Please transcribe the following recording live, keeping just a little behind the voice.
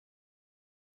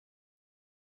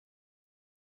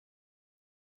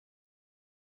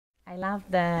I love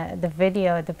the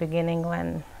video at the beginning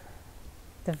when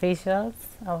the visuals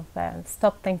of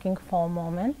stop thinking for a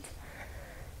moment,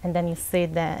 and then you see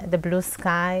the blue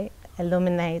sky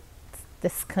illuminate the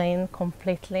screen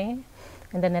completely,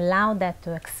 and then allow that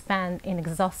to expand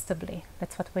inexhaustibly.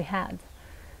 That's what we had.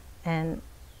 And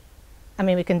I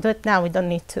mean, we can do it now, we don't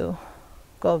need to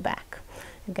go back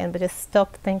again, but just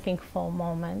stop thinking for a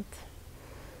moment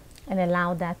and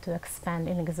allow that to expand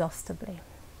inexhaustibly.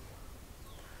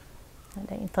 And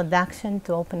the introduction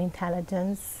to open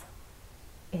intelligence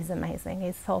is amazing,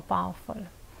 it's so powerful.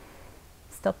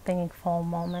 Stop thinking for a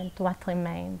moment. What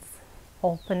remains?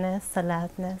 Openness,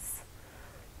 alertness,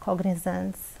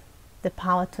 cognizance, the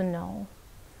power to know.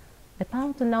 The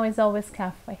power to know is always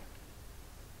carefree.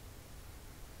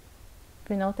 Have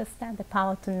you noticed that? The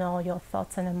power to know your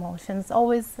thoughts and emotions,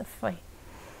 always free,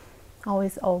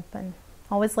 always open,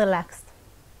 always relaxed.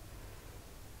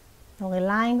 So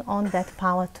relying on that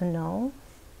power to know,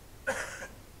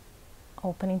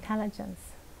 open intelligence.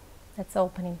 That's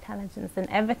open intelligence, and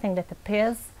everything that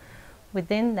appears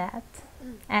within that,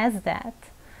 as that,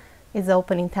 is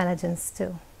open intelligence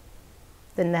too.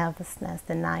 The nervousness,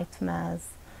 the nightmares,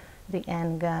 the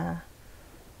anger,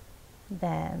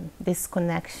 the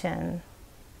disconnection,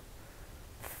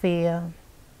 fear,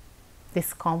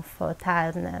 discomfort,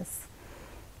 tiredness.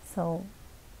 So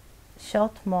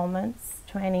short moments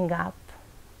training up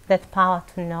that power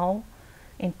to know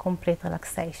in complete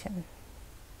relaxation.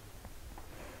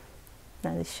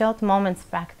 Now, the short moments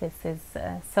practice is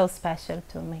so special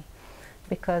to me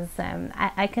because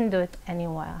I can do it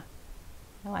anywhere.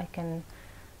 You know, I can.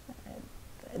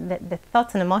 The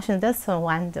thoughts and emotions, they're so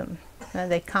random. You know,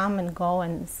 they come and go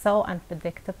and so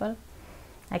unpredictable.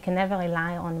 I can never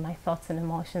rely on my thoughts and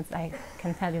emotions, I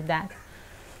can tell you that.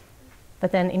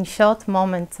 But then in short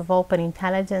moments of open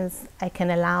intelligence, I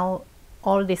can allow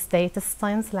all these data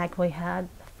streams, like we had,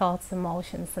 thoughts,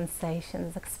 emotions,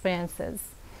 sensations, experiences,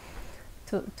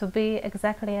 to be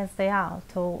exactly as they are,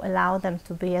 to allow them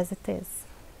to be as it is.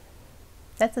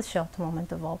 That's a short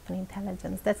moment of open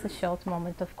intelligence. That's a short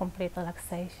moment of complete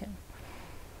relaxation.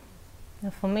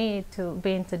 And for me, to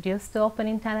be introduced to open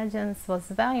intelligence was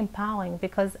very empowering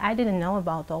because I didn't know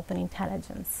about open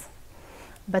intelligence.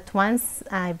 But once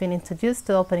I've been introduced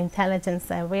to open intelligence,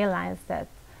 I realized that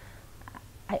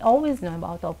I always know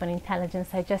about open intelligence.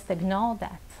 I just ignored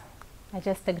that. I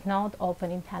just ignored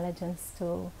open intelligence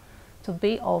to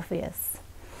be obvious.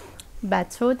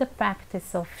 But through the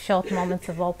practice of short moments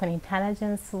of open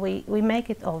intelligence, we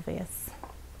make it obvious.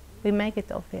 We make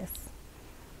it obvious.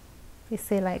 You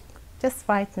see, like, just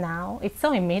right now, it's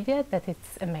so immediate that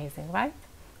it's amazing, right?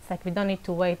 It's like we don't need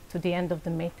to wait to the end of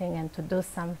the meeting and to do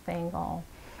something, or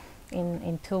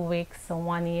in 2 weeks or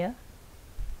 1 year.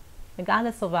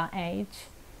 Regardless of our age,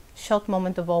 short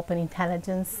moment of open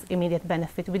intelligence, immediate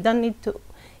benefit. We don't need to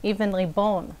even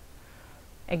reborn,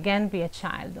 again be a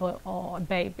child or a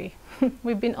baby.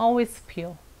 We've been always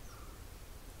pure.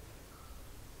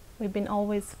 We've been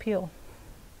always pure.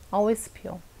 Always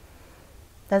pure.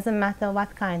 Doesn't matter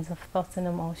what kinds of thoughts and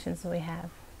emotions we have.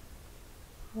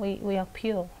 We are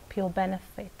pure, pure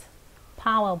benefit.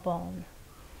 Power born.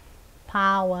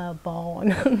 Power born.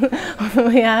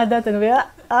 We are that, and we are,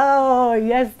 oh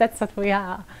yes, that's what we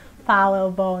are. Power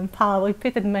born, power,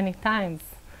 repeated many times.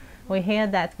 We hear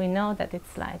that, we know that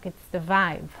it's like, it's the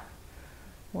vibe.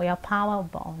 We are power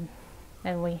born.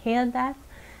 And we hear that,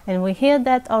 and we hear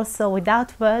that also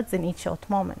without words in each short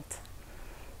moment.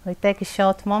 We take a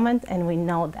short moment and we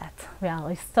know that. We are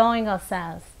restoring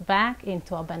ourselves back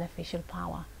into our beneficial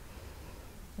power.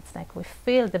 It's like we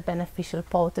feel the beneficial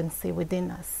potency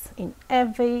within us in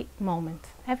every moment,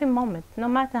 no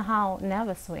matter how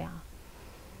nervous we are.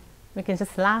 We can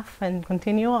just laugh and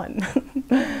continue on.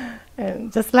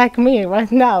 And just like me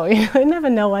right now, I never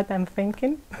know what I'm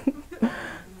thinking.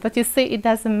 But you see, it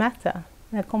doesn't matter.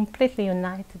 We're completely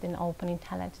united in open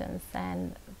intelligence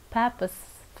and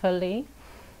purposefully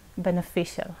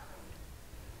beneficial.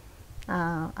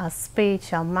 Our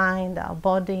speech, our mind, our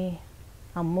body,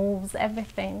 our moves,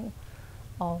 everything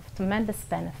of tremendous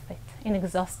benefit,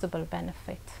 inexhaustible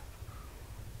benefit.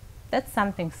 That's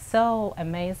something so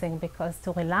amazing, because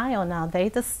to rely on our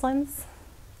data streams,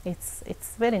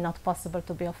 it's really not possible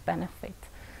to be of benefit.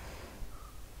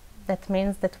 That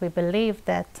means that we believe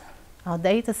that our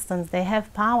data streams, they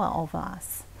have power over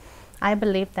us. I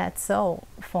believed that so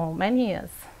for many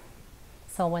years.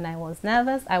 So when I was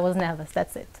nervous,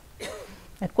 that's it.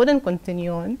 I couldn't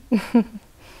continue on.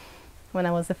 When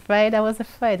I was afraid, I was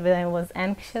afraid. When I was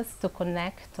anxious to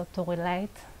connect or to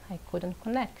relate, I couldn't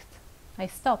connect. I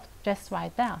stopped just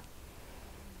right there.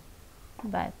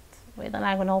 But We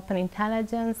rely on open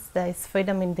intelligence. There is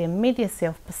freedom in the immediacy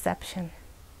of perception.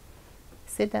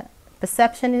 See the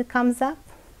perception, it comes up.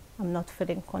 I'm not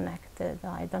feeling connected, or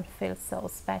I don't feel so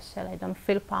special, I don't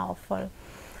feel powerful.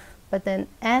 But then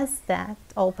as that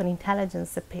open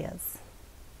intelligence appears,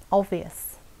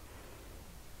 obvious,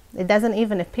 it doesn't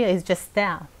even appear, it's just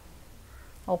there.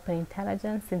 Open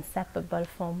intelligence, inseparable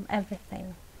from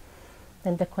everything.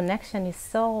 Then the connection is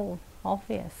so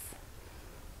obvious.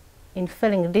 In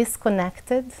feeling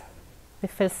disconnected, we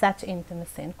feel such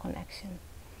intimacy and connection.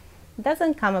 It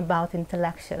doesn't come about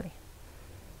intellectually,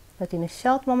 but in a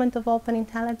short moment of open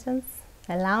intelligence,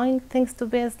 allowing things to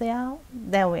be as they are,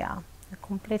 there we are,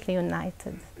 completely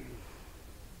united.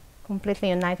 Completely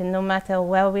united, no matter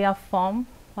where we are from,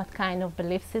 what kind of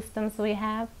belief systems we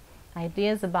have,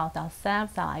 ideas about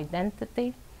ourselves, our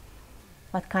identity,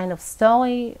 what kind of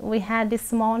story we had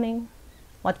this morning,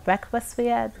 what breakfast we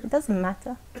had, it doesn't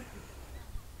matter.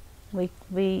 We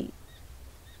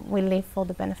live for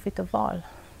the benefit of all.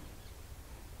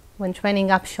 When training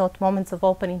up short moments of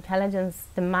open intelligence,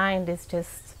 the mind is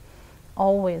just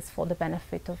always for the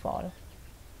benefit of all.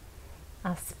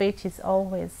 Our speech is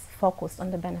always focused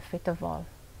on the benefit of all,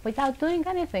 without doing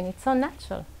anything. It's so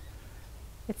natural.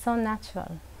 It's so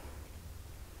natural.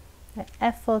 The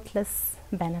effortless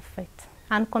benefit,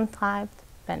 uncontrived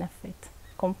benefit,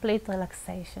 complete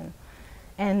relaxation,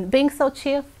 and being so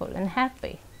cheerful and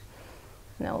happy.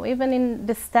 You know, even in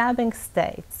disturbing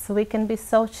states, we can be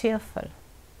so cheerful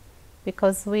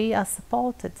because we are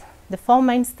supported. The four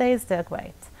mainstays, they're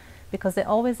great because they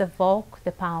always evoke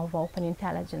the power of open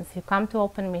intelligence. You come to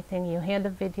open meeting, you hear the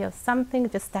video, something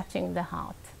just touching the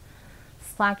heart,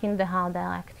 striking the heart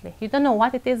directly. You don't know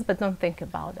what it is, but don't think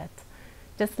about it.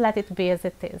 Just let it be as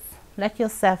it is. Let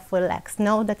yourself relax.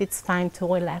 Know that it's fine to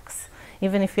relax,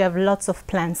 even if you have lots of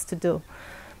plans to do,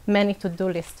 many to-do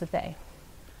lists today.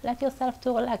 Let yourself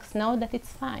to relax. Know that it's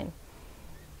fine.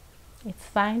 It's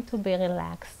fine to be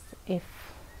relaxed if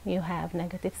you have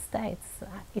negative states.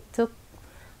 It took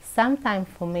some time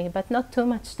for me, but not too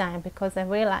much time, because I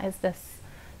realized there's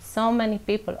so many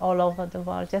people all over the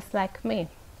world just like me,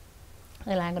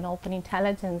 relying on open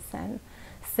intelligence and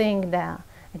seeing their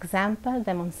example,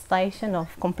 demonstration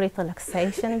of complete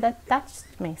relaxation that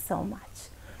touched me so much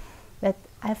that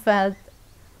I felt,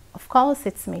 of course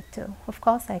it's me too. Of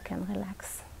course I can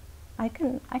relax. I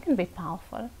can be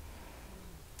powerful.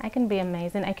 I can be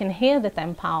amazing. I can hear that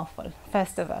I'm powerful,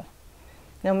 first of all.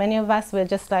 You know, many of us, we're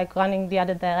just like running the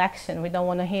other direction. We don't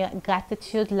want to hear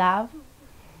gratitude, love.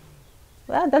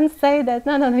 Well, don't say that.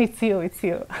 No, it's you, it's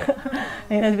you.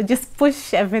 You know, we just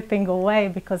push everything away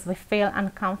because we feel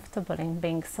uncomfortable in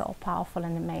being so powerful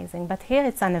and amazing. But here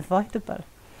it's unavoidable.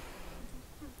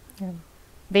 Yeah.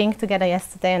 Being together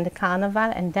yesterday in the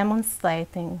carnival and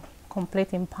demonstrating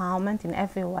complete empowerment in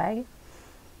every way,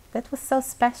 that was so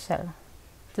special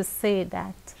to see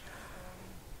that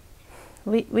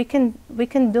we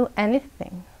can do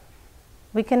anything.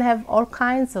 We can have all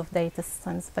kinds of data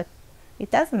streams, but it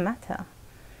doesn't matter.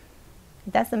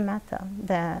 It doesn't matter.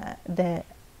 The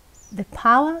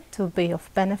power to be of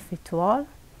benefit to all,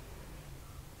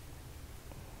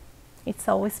 it's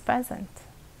always present.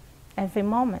 Every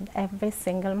moment, every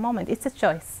single moment. It's a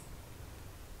choice.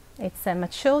 It's a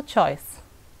mature choice.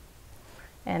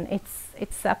 And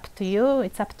it's up to you,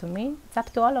 it's up to me, it's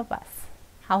up to all of us.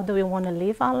 How do we want to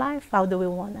live our life? How do we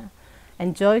want to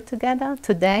enjoy together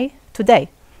today,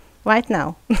 right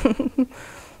now?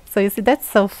 So you see, that's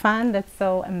so fun, that's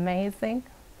so amazing,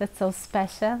 that's so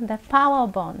special. That power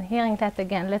bond, hearing that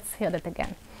again, let's hear that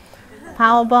again.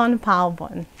 Power bond,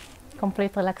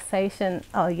 complete relaxation.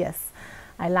 Oh yes,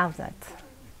 I love that.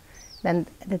 Then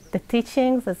the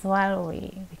teachings as well,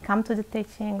 we come to the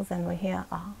teachings and we hear,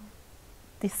 oh,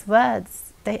 these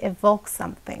words, they evoke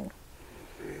something.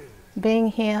 Being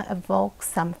here evokes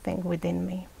something within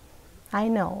me. I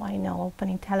know, open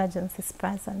intelligence is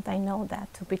present. I know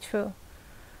that to be true.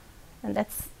 And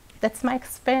that's my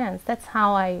experience. That's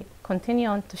how I continue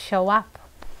on to show up.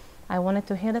 I wanted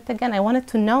to hear that again. I wanted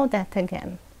to know that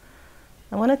again.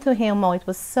 I wanted to hear more. It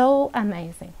was so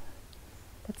amazing.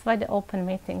 That's why the open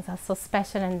meetings are so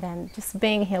special. And then just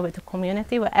being here with the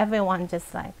community where everyone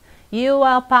just like, you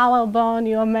are power born,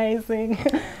 you're amazing.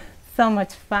 So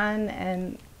much fun,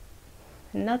 and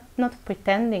not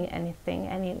pretending anything,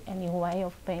 any way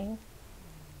of being.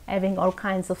 Having all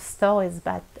kinds of stories,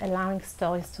 but allowing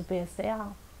stories to be as they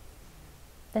are.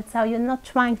 That's how you're not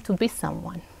trying to be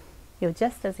someone. You're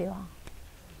just as you are.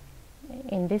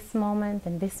 In this moment,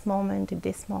 in this moment, in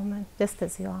this moment, just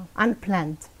as you are.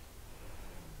 Unplanned,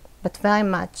 but very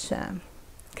much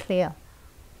clear.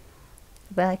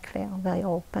 Very clear, very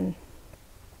open.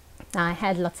 I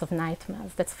had lots of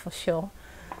nightmares, that's for sure.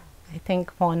 I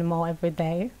think more and more every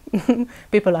day.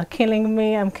 People are killing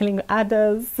me, I'm killing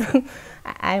others.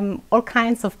 I'm all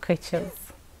kinds of creatures.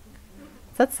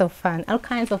 That's so fun, all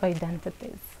kinds of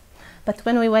identities. But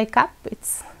when we wake up,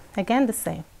 it's again the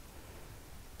same.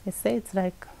 You see, it's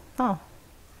like, oh,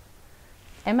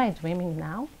 am I dreaming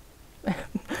now?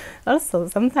 Also,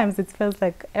 sometimes it feels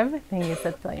like everything is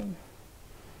a dream.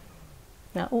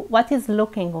 Now, what is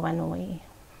looking when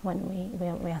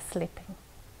we are sleeping?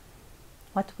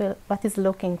 What is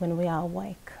looking when we are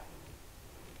awake?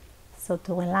 So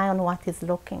to rely on what is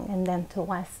looking and then to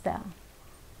rest there.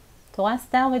 To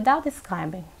rest there without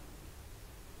describing.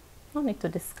 No need to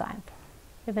describe.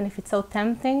 Even if it's so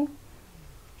tempting,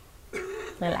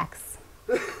 relax.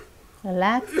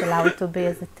 Relax, allow it to be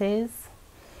as it is,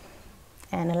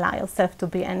 and allow yourself to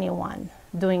be anyone,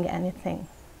 doing anything.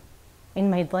 In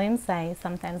my dreams, I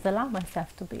sometimes allow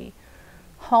myself to be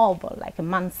horrible, like a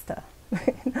monster.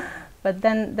 But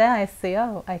then there I see,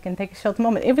 oh, I can take a short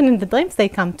moment. Even in the dreams, they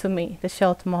come to me, the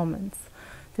short moments.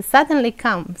 They suddenly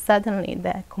come, suddenly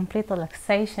the complete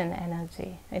relaxation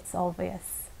energy, it's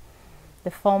obvious. The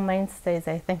 4 mainstays,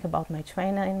 I think about my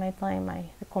trainer in my dream,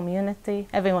 the community,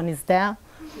 everyone is there,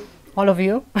 all of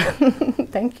you,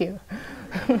 thank you.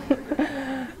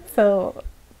 So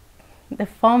the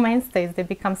 4 mainstays, they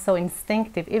become so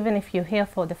instinctive. Even if you're here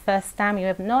for the first time, you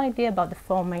have no idea about the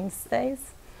 4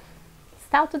 mainstays.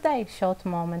 Start today, short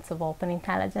moments of open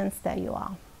intelligence, there you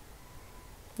are.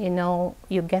 You know,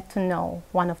 you get to know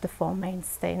one of the 4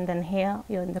 mainstays, and then here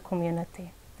you're in the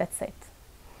community, that's it.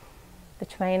 The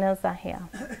trainers are here.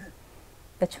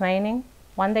 The training,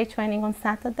 1-day training on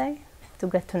Saturday, to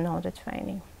get to know the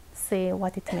training. See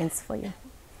what it means for you.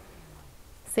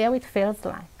 See how it feels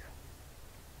like.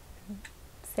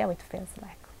 See how it feels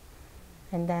like.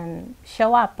 And then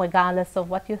show up regardless of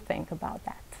what you think about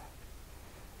that.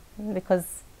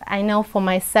 Because I know for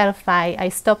myself, I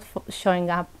stopped showing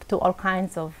up to all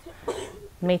kinds of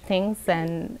meetings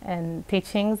and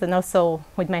teachings, and also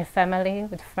with my family,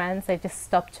 with friends. I just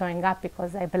stopped showing up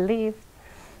because I believed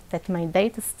that my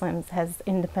data streams has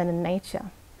independent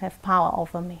nature, have power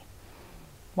over me.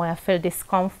 Where I feel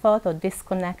discomfort or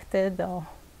disconnected or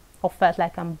felt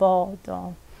like I'm bored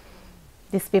or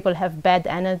these people have bad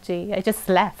energy, I just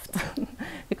left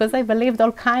because I believed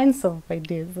all kinds of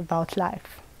ideas about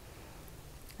life.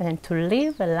 And to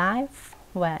live a life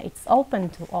where it's open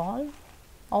to all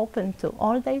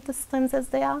data streams as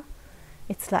they are,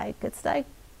 it's like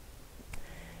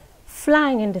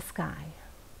flying in the sky,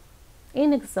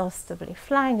 inexhaustibly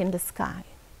flying in the sky,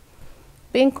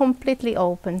 being completely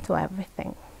open to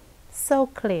everything, so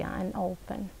clear and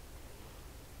open,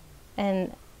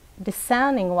 and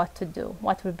discerning what to do,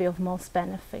 what will be of most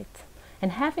benefit,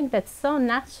 and having that so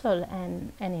natural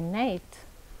and innate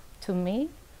to me,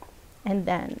 and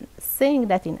then seeing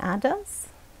that in others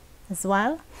as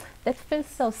well, that feels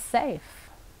so safe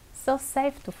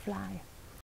to fly,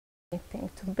 anything,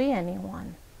 to be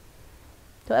anyone,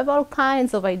 to have all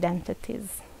kinds of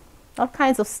identities, all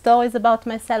kinds of stories about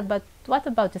myself, but what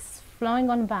about just flowing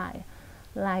on by,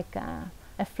 like a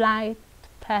flight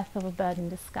path of a bird in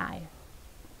the sky.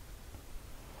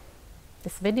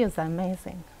 These videos are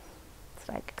amazing. It's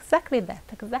like exactly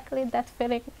that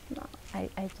feeling. No, I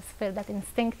just feel that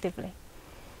instinctively.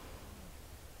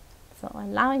 So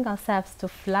allowing ourselves to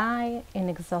fly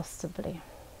inexhaustibly.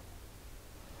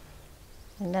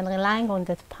 And then relying on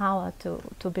that power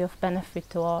to be of benefit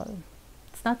to all.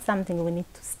 It's not something we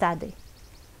need to study,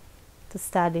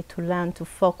 to learn, to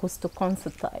focus, to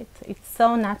concentrate. It's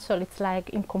so natural. It's like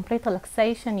in complete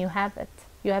relaxation, you have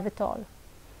it all.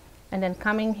 And then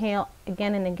coming here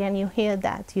again and again, you hear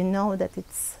that, you know that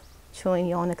it's showing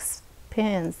your own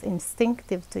experience,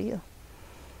 instinctive to you.